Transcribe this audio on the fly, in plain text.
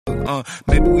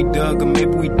Maybe we dug or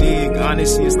maybe we dig.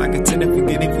 Honestly, it's like a tender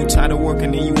forget if you try to work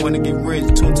and then you want to get rich.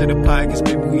 Tune to the podcast,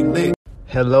 maybe we lit.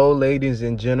 Hello, ladies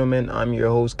and gentlemen. I'm your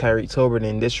host, Kyrie Tobert,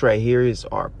 and this right here is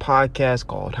our podcast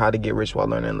called How to Get Rich While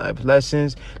Learning Life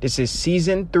Lessons. This is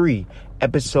Season 3,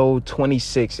 Episode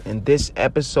 26, and this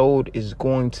episode is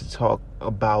going to talk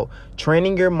about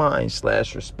training your mind /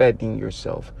 respecting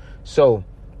yourself. So,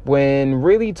 when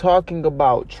really talking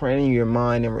about training your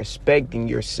mind and respecting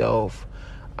yourself,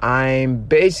 I'm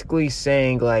basically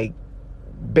saying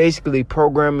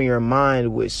programming your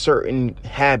mind with certain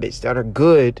habits that are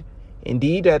good,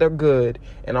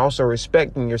 and also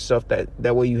respecting yourself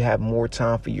that way you have more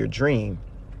time for your dream.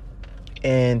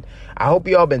 And I hope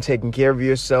y'all been taking care of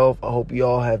yourself. I hope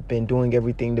y'all have been doing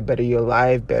everything to better your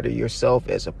life, better yourself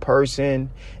as a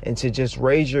person, and to just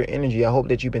raise your energy. I hope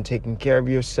that you've been taking care of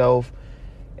yourself.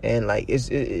 And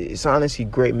it's honestly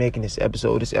great making this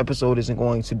episode. This episode isn't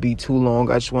going to be too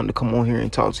long. I just wanted to come on here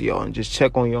and talk to y'all and just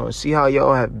check on y'all and see how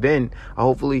y'all have been. I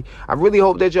really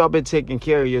hope that y'all been taking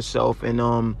care of yourself. And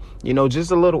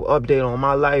just a little update on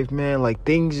my life, man. Like,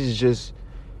 things is just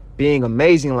being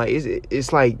amazing. Like,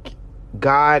 it's like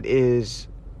God is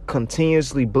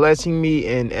continuously blessing me,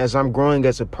 and as I'm growing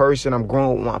as a person, I'm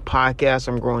growing with my podcast,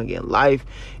 I'm growing in life.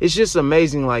 It's just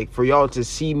amazing, like, for y'all to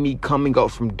see me coming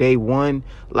up from day one.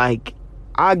 Like,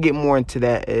 I'll get more into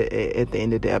that at the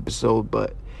end of the episode,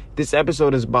 but this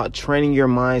episode is about training your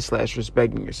mind /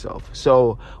 respecting yourself.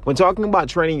 So when talking about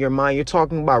training your mind, you're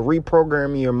talking about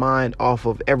reprogramming your mind off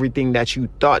of everything that you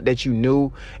thought that you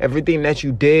knew, everything that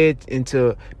you did,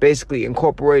 into basically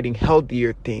incorporating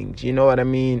healthier things. You know what I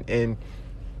mean? And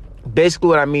basically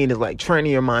what I mean is like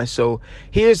training your mind. So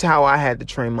here's how I had to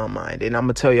train my mind, and I'm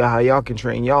gonna tell y'all how y'all can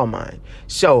train y'all mind.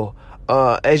 So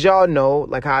as y'all know,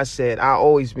 like I said, I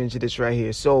always mention this right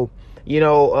here. So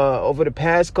over the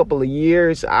past couple of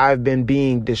years, I've been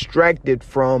being distracted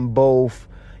from both,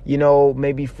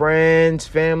 maybe friends,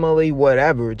 family,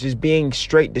 whatever, just being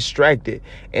straight distracted.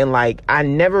 And I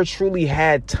never truly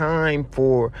had time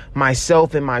for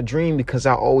myself and my dream because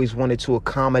I always wanted to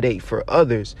accommodate for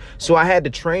others. So I had to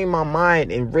train my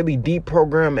mind and really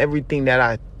deprogram everything that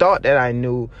I thought that I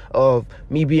knew of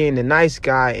me being the nice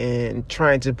guy and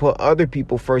trying to put other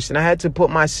people first. And I had to put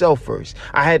myself first.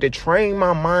 I had to train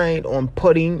my mind on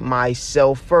putting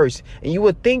myself first. And you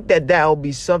would think that that would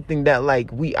be something that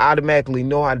we automatically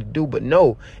know how to do, but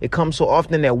no, it comes so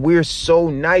often that we're so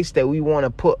nice that we want to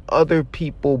put other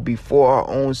people before our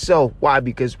own self. Why?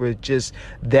 Because we're just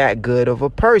that good of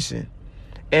a person.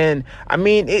 And I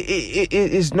mean,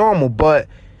 it's normal, but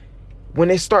when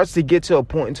it starts to get to a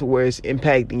point to where it's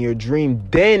impacting your dream,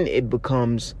 then it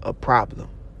becomes a problem.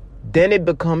 Then it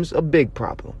becomes a big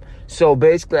problem. So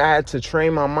basically, I had to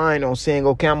train my mind on saying,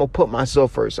 okay, I'm going to put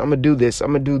myself first. I'm going to do this.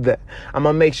 I'm going to do that. I'm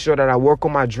going to make sure that I work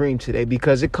on my dream today,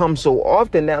 because it comes so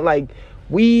often that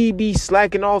we be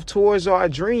slacking off towards our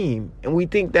dream and we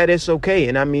think that it's okay.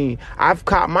 And I mean, I've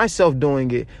caught myself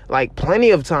doing it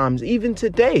plenty of times, even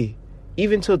today.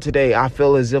 Even till today, I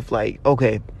feel as if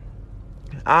okay,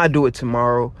 I'll do it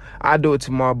tomorrow.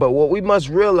 But what we must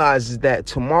realize is that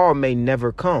tomorrow may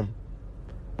never come.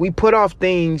 We put off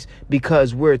things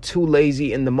because we're too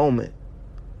lazy in the moment.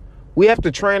 We have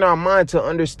to train our mind to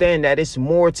understand that it's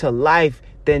more to life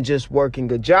than just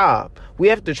working a job. We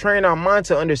have to train our mind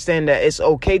to understand that it's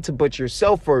okay to put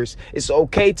yourself first. It's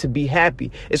okay to be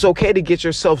happy. It's okay to get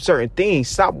yourself certain things.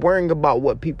 Stop worrying about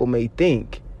what people may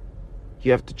think.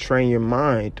 You have to train your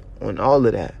mind on all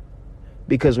of that.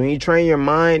 Because when you train your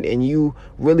mind and you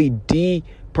really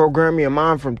deprogram your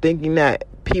mind from thinking that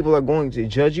people are going to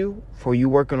judge you for you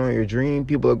working on your dream,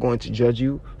 people are going to judge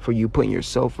you for you putting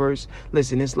yourself first.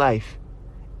 Listen, it's life.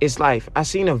 It's life. I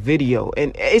seen a video,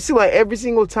 and it's every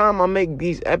single time I make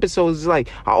these episodes, it's I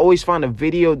always find a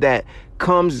video that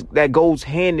goes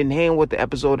hand in hand with the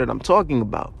episode that I'm talking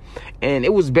about. And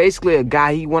it was basically a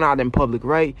guy, he went out in public,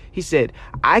 right? He said,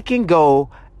 I can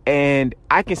go and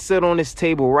I can sit on this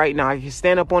table right now. I can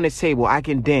stand up on this table. I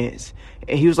can dance.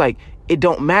 And he was like, it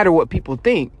don't matter what people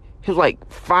think. He was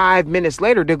 5 minutes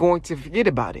later, they're going to forget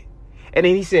about it. And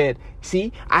then he said,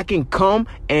 see, I can come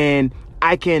and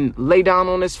I can lay down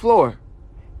on this floor.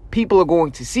 People are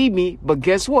going to see me, but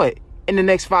guess what? In the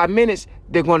next 5 minutes,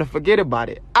 they're going to forget about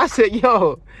it. I said,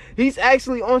 yo, he's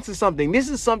actually onto something. This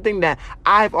is something that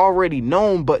I've already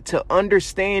known, but to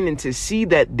understand and to see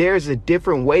that there's a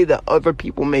different way that other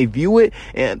people may view it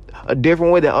and a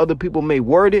different way that other people may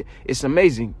word it, it's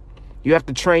amazing. You have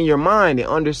to train your mind and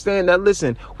understand that,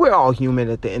 listen, we're all human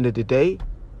at the end of the day.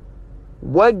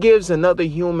 What gives another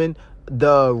human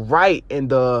the right and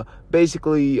the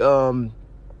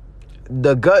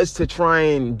the guts to try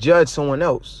and judge someone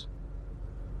else?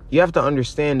 You have to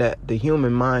understand that the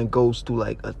human mind goes through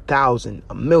like 1,000,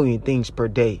 1,000,000 things per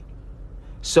day.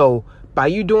 So by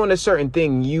you doing a certain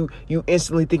thing, you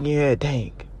instantly think in your head,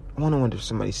 dang, I wonder if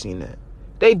somebody's seen that.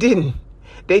 They didn't.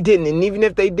 And even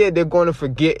if they did, they're going to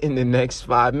forget in the next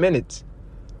 5 minutes.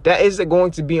 That isn't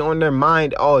going to be on their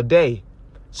mind all day.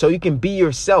 So you can be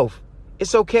yourself.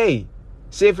 It's okay.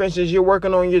 Say, for instance, you're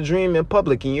working on your dream in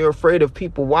public and you're afraid of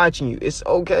people watching you. It's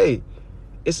okay.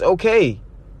 It's okay.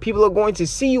 People are going to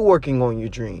see you working on your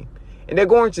dream. And they're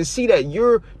going to see that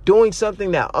you're doing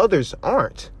something that others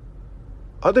aren't.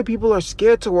 Other people are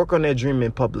scared to work on their dream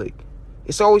in public.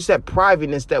 It's always that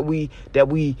privateness that we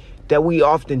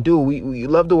often do. We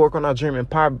love to work on our dream in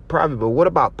private, but what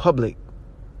about public?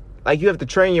 Like, you have to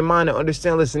train your mind to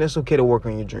understand, listen, it's okay to work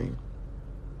on your dream.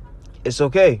 It's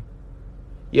okay.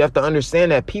 You have to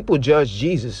understand that people judge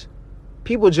Jesus.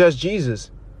 People judge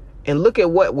Jesus. And look at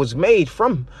what was made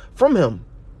from him.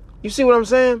 You see what I'm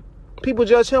saying? People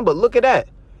judge him, but look at that.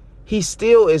 He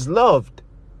still is loved.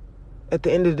 At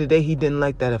the end of the day, he didn't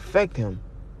let that affect him.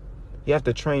 You have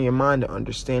to train your mind to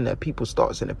understand that people's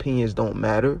thoughts and opinions don't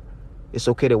matter. It's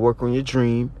okay to work on your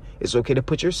dream. It's okay to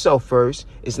put yourself first.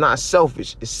 It's not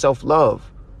selfish. It's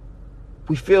self-love.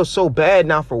 We feel so bad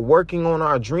now for working on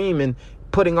our dream and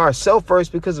putting ourselves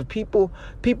first because of people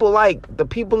like the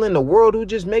people in the world who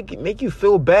just make you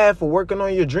feel bad for working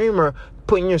on your dream or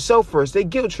putting yourself first. They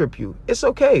guilt trip you. It's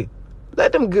okay.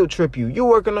 Let them guilt trip you. You're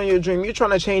working on your dream. You're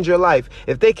trying to change your life.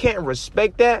 If they can't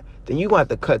respect that, then you're going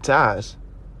to have to cut ties.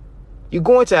 You're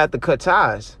going to have to cut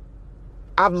ties.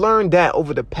 I've learned that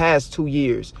over the past 2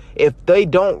 years. If they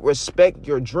don't respect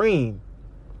your dream,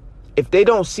 if they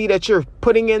don't see that you're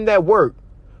putting in that work,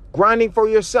 grinding for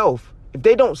yourself, if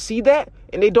they don't see that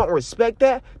and they don't respect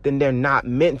that, then they're not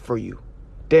meant for you.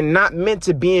 They're not meant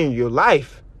to be in your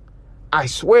life. I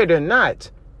swear they're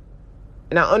not.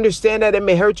 And I understand that it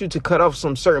may hurt you to cut off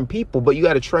some certain people, but you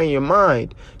got to train your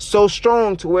mind so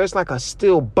strong to where it's like a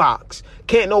steel box.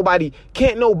 Can't nobody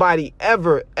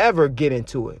ever get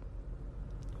into it.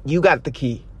 You got the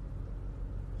key.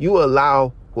 You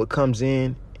allow what comes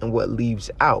in and what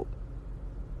leaves out.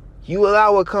 You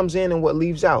allow what comes in and what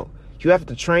leaves out. You have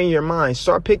to train your mind.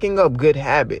 Start picking up good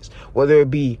habits, whether it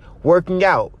be working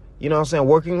out,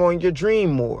 working on your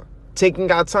dream more, taking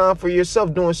out time for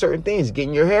yourself, doing certain things,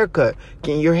 getting your hair cut,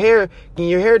 getting your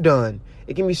hair done.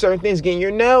 It can be certain things, getting your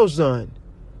nails done.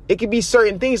 It can be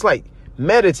certain things like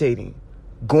meditating,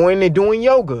 going and doing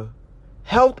yoga,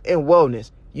 health and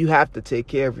wellness. You have to take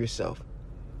care of yourself.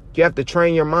 You have to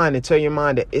train your mind and tell your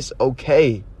mind that it's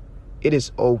okay. It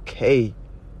is okay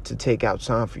to take out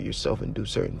time for yourself and do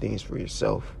certain things for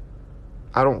yourself.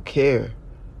 I don't care.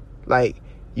 Like,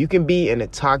 you can be in a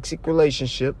toxic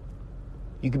relationship.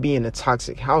 You can be in a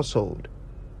toxic household.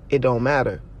 It don't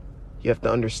matter. You have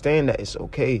to understand that it's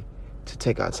okay to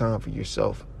take out time for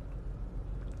yourself.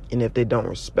 And if they don't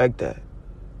respect that,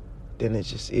 then it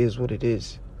just is what it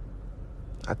is.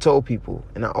 I told people,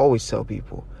 and I always tell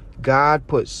people, God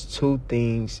puts two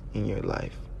things in your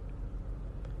life.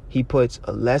 He puts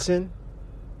a lesson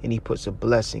and he puts a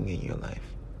blessing in your life.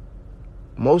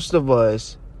 Most of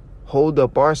us hold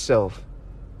up ourselves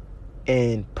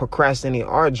and procrastinate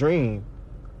our dream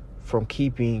from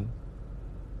keeping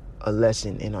a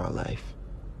lesson in our life.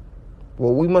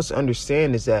 What we must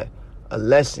understand is that a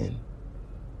lesson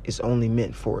is only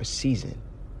meant for a season.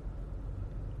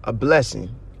 A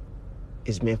blessing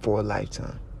is meant for a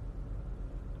lifetime.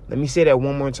 Let me say that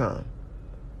one more time.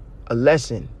 A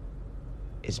lesson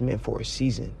is meant for a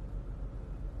season,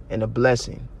 and a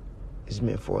blessing is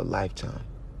meant for a lifetime.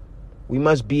 We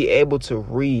must be able to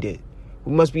read it.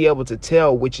 We must be able to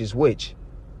tell which is which.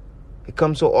 It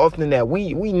comes so often that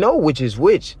we know which is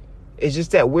which. It's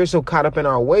just that we're so caught up in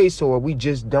our ways, so we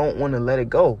just don't want to let it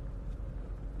go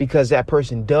because that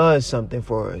person does something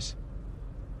for us.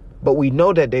 But we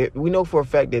know for a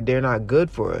fact that they're not good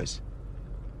for us,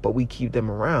 but we keep them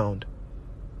around.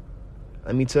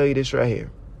 Let me tell you this right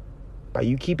here. By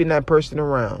you keeping that person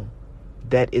around,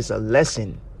 that is a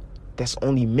lesson that's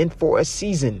only meant for a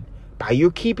season. By you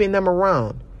keeping them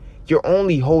around, you're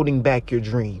only holding back your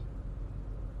dream.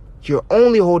 You're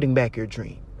only holding back your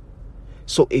dream.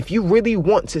 So if you really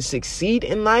want to succeed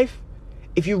in life,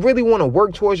 if you really want to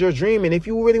work towards your dream, and if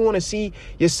you really want to see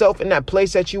yourself in that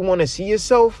place that you want to see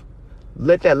yourself,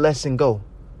 let that lesson go.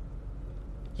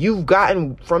 You've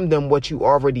gotten from them what you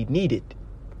already needed.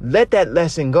 Let that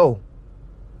lesson go.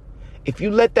 If you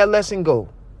let that lesson go,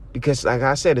 because like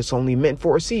I said, it's only meant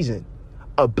for a season,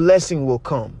 a blessing will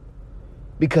come.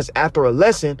 Because after a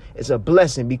lesson, it's a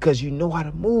blessing because you know how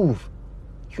to move.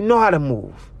 You know how to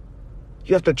move.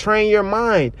 You have to train your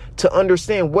mind to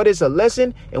understand what is a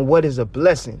lesson and what is a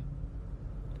blessing.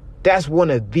 That's one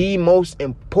of the most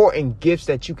important gifts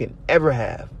that you can ever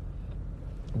have.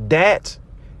 That,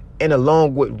 and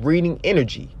along with reading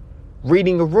energy,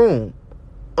 reading a room,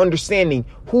 understanding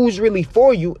who's really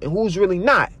for you and who's really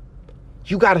not.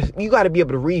 You gotta be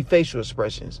able to read facial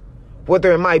expressions.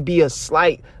 Whether it might be a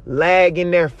slight lag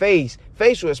in their face,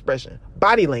 facial expression,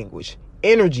 body language,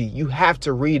 energy, you have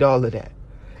to read all of that.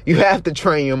 You have to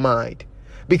train your mind.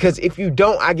 Because if you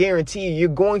don't, I guarantee you're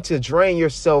going to drain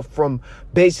yourself from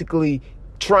basically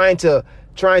trying to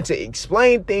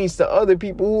explain things to other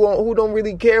people who don't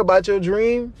really care about your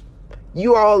dream.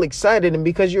 You are all excited, and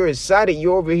because you're excited,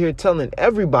 you're over here telling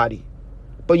everybody.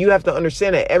 But you have to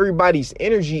understand that everybody's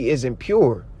energy isn't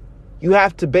pure. You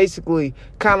have to basically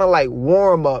kind of like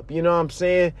warm up, you know what I'm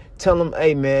saying? Tell them,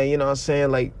 hey man, you know what I'm saying?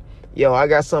 Like, yo, I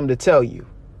got something to tell you,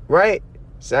 right?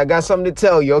 So I got something to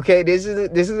tell you, okay? This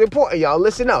is important. Y'all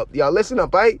listen up,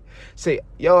 right? Say,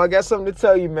 yo, I got something to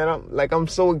tell you, man. I'm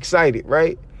so excited,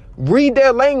 right? Read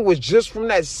their language just from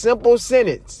that simple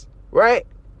sentence, right?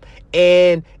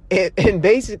 And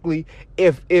basically,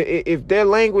 if their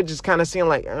language is kind of saying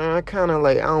like, I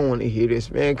don't want to hear this,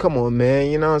 man. Come on,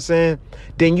 man. You know what I'm saying?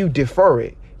 Then you defer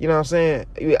it. You know what I'm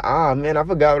saying? Man, I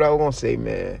forgot what I was going to say,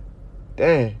 man.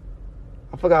 Dang.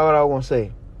 I forgot what I was going to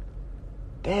say.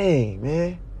 Dang,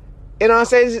 man. You know what I'm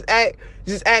saying?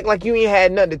 Just act like you ain't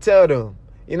had nothing to tell them.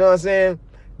 You know what I'm saying?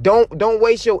 Don't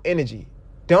waste your energy.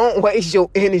 Don't waste your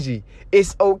energy.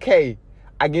 It's okay.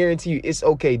 I guarantee you it's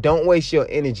okay. Don't waste your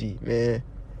energy, man.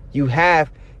 You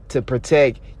have to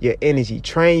protect your energy.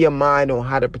 Train your mind on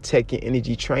how to protect your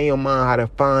energy. Train your mind how to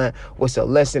find what's a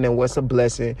lesson and what's a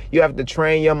blessing. You have to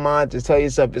train your mind to tell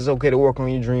yourself it's okay to work on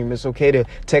your dream. It's okay to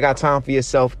take out time for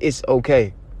yourself. It's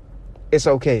okay. It's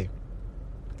okay.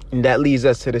 And that leads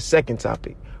us to the second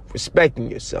topic, respecting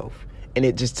yourself. And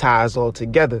it just ties all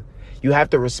together. You have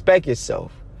to respect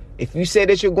yourself. If you say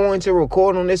that you're going to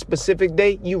record on this specific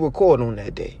day, you record on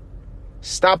that day.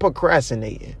 Stop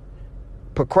procrastinating.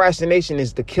 Procrastination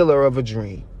is the killer of a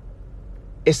dream.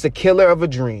 It's the killer of a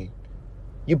dream.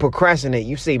 You procrastinate.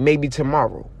 You say maybe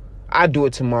tomorrow. I do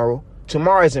it tomorrow.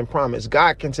 Tomorrow isn't promised.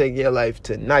 God can take your life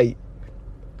tonight.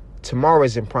 Tomorrow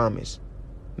isn't promised.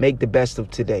 Make the best of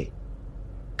today.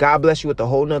 God bless you with a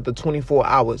whole nother 24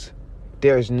 hours.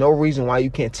 There is no reason why you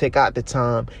can't take out the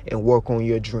time and work on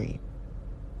your dream.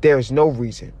 There is no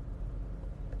reason.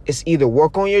 It's either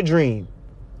work on your dream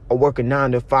or work a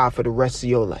 9 to 5 for the rest of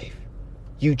your life.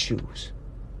 You choose.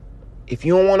 If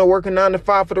you don't want to work a 9 to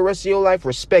 5 for the rest of your life,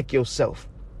 respect yourself.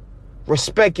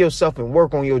 Respect yourself and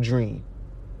work on your dream.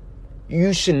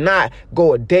 You should not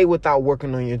go a day without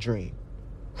working on your dream.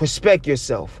 Respect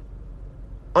yourself.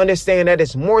 Understand that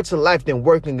it's more to life than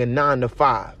working a 9 to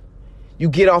 5. You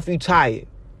get off, you tired.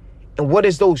 And what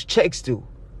does those checks do?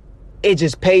 It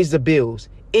just pays the bills.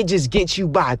 It just gets you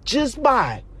by. Just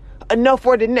by. Enough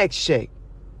for the next check.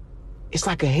 It's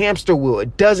like a hamster wheel.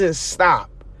 It doesn't stop.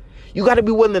 You got to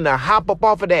be willing to hop up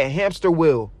off of that hamster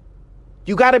wheel.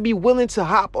 You got to be willing to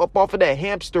hop up off of that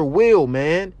hamster wheel,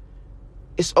 man.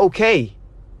 It's okay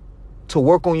to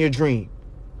work on your dream.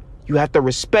 You have to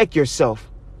respect yourself.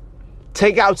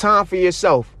 Take out time for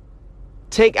yourself.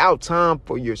 Take out time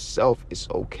for yourself. It's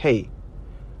okay.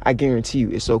 I guarantee you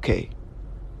it's okay.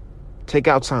 Take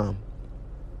out time.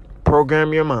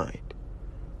 Program your mind.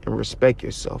 And respect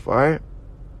yourself, all right?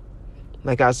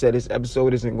 Like I said, this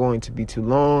episode isn't going to be too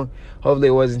long. Hopefully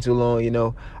it wasn't too long, you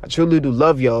know. I truly do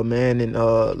love y'all, man. And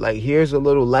here's a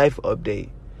little life update.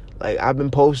 Like I've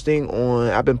been posting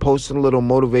little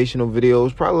motivational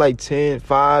videos, probably like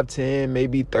 5, 10,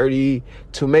 maybe 30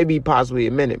 to maybe possibly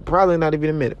a minute. Probably not even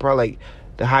a minute. Probably like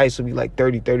the highest will be like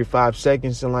 30, 35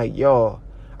 seconds. And like, y'all,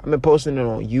 I've been posting it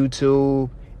on YouTube,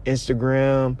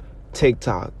 Instagram,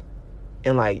 TikTok.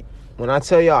 And like, when I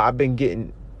tell y'all, I've been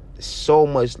getting so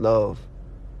much love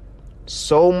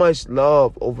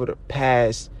over the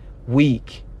past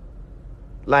week.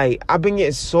 Like, I've been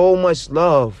getting so much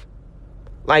love.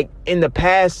 Like, in the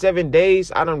past 7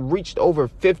 days, I done reached over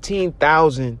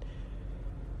 15,000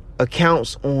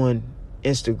 accounts on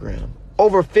Instagram.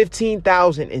 Over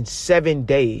 15,000 in 7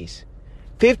 days.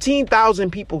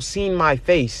 15,000 people seen my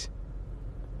face.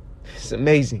 It's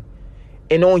amazing.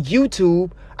 And on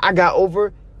YouTube, I got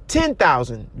over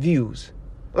 10,000 views.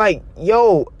 Like,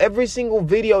 yo, every single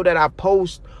video that I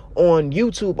post on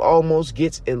YouTube almost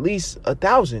gets at least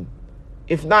 1,000.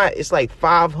 If not, it's like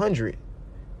 500.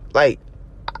 Like,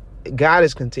 God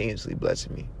is continuously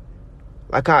blessing me.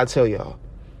 Like I tell y'all,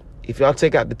 if y'all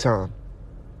take out the time,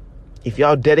 if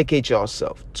y'all dedicate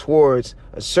yourself towards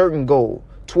a certain goal,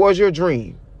 towards your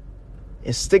dream,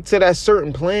 and stick to that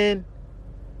certain plan,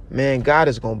 man, God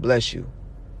is going to bless you.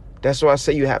 That's why I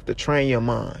say you have to train your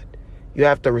mind. You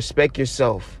have to respect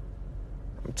yourself.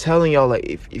 I'm telling y'all, like,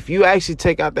 if you actually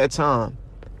take out that time,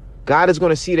 God is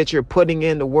going to see that you're putting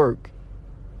in the work,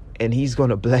 and he's going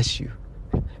to bless you.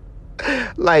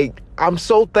 Like, I'm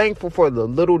so thankful for the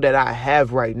little that I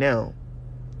have right now.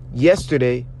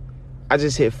 Yesterday, I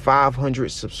just hit 500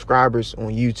 subscribers on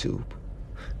YouTube.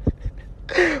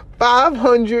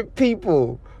 500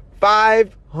 people.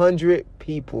 500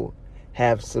 people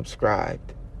have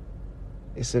subscribed.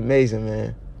 It's amazing,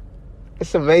 man.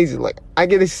 It's amazing. Like, I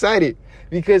get excited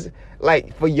because,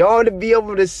 like, for y'all to be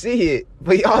able to see it,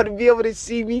 for y'all to be able to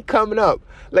see me coming up,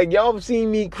 like, y'all have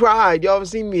seen me cry, y'all have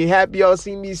seen me happy, y'all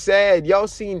seen me sad, y'all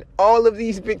seen all of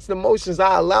these mixed emotions.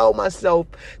 I allow myself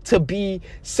to be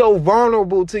so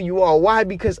vulnerable to you all. Why?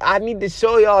 Because I need to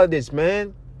show y'all this,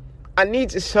 man. I need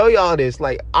to show y'all this.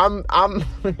 Like, I'm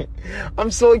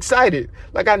so excited.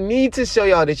 Like, I need to show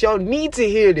y'all this. Y'all need to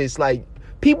hear this. Like,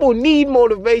 people need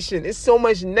motivation. It's so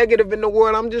much negative in the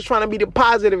world. I'm just trying to be the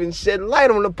positive and shed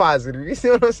light on the positive. You see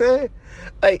what I'm saying?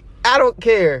 Like, I don't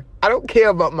care. I don't care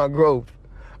about my growth.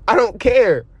 I don't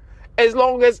care. As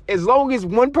long as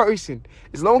one person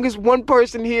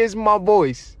hears my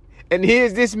voice and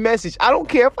hears this message, I don't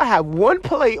care if I have one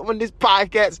play on this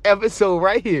podcast episode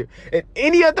right here and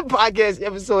any other podcast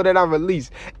episode that I release.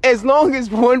 As long as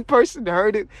one person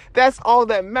heard it, that's all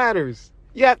that matters.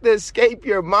 You have to escape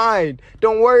your mind.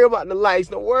 Don't worry about the likes.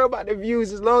 Don't worry about the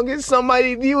views. As long as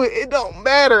somebody view it, it don't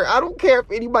matter. I don't care if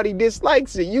anybody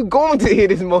dislikes it. You're going to hear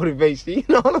this motivation. You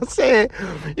know what I'm saying?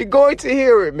 You're going to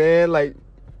hear it, man. Like,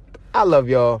 I love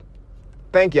y'all.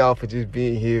 Thank y'all for just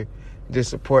being here, just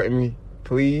supporting me.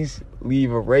 Please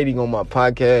leave a rating on my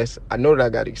podcast. I know that I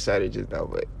got excited just now,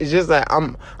 but it's just like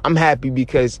I'm happy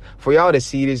because for y'all to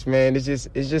see this, man, it's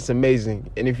just amazing.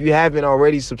 And if you haven't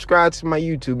already subscribed to my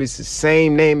YouTube, it's the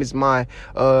same name as my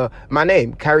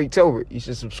name, Kyrie Tobert. You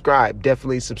should subscribe.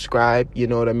 Definitely subscribe. You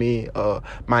know what I mean?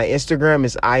 My Instagram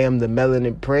is I am the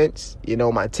Melanin Prince. You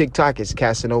know, my TikTok is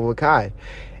Casanova Kai.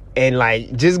 And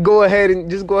like, just go ahead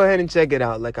and check it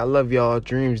out. Like, I love y'all.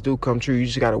 Dreams do come true. You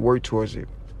just gotta work towards it.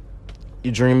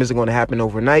 Your dream isn't going to happen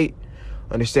overnight.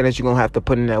 Understand that you're going to have to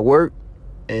put in that work.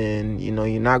 And, you know,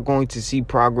 you're not going to see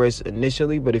progress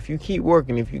initially. But if you keep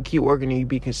working and you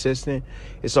be consistent,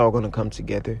 it's all going to come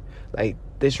together. Like,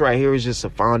 this right here is just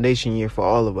a foundation year for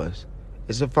all of us.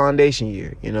 It's a foundation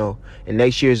year, you know. And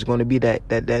next year is going to be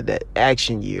that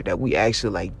action year that we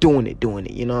actually like doing it.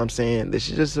 You know what I'm saying? This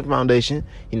is just a foundation.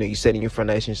 You know, you're setting your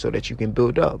foundation so that you can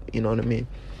build up. You know what I mean?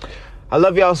 I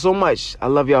love y'all so much.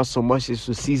 This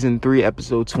was season 3,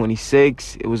 episode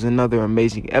 26. It was another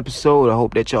amazing episode. I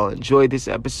hope that y'all enjoyed this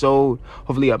episode.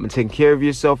 Hopefully y'all been taking care of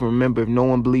yourself. And remember, if no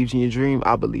one believes in your dream,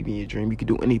 I believe in your dream. You can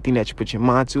do anything that you put your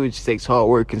mind to. It just takes hard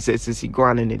work, consistency,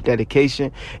 grinding, and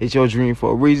dedication. It's your dream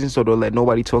for a reason, so don't let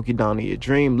nobody talk you down to your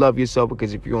dream. Love yourself,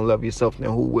 because if you don't love yourself, then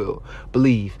who will?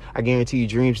 Believe. I guarantee you,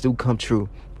 dreams do come true.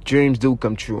 Dreams do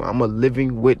come true. I'm a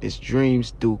living witness.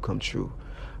 Dreams do come true.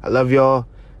 I love y'all.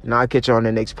 And I'll catch y'all on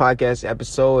the next podcast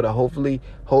episode. I hope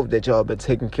that y'all been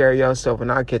taking care of yourself.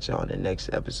 And I'll catch y'all on the next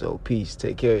episode. Peace.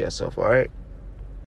 Take care of yourself, all right?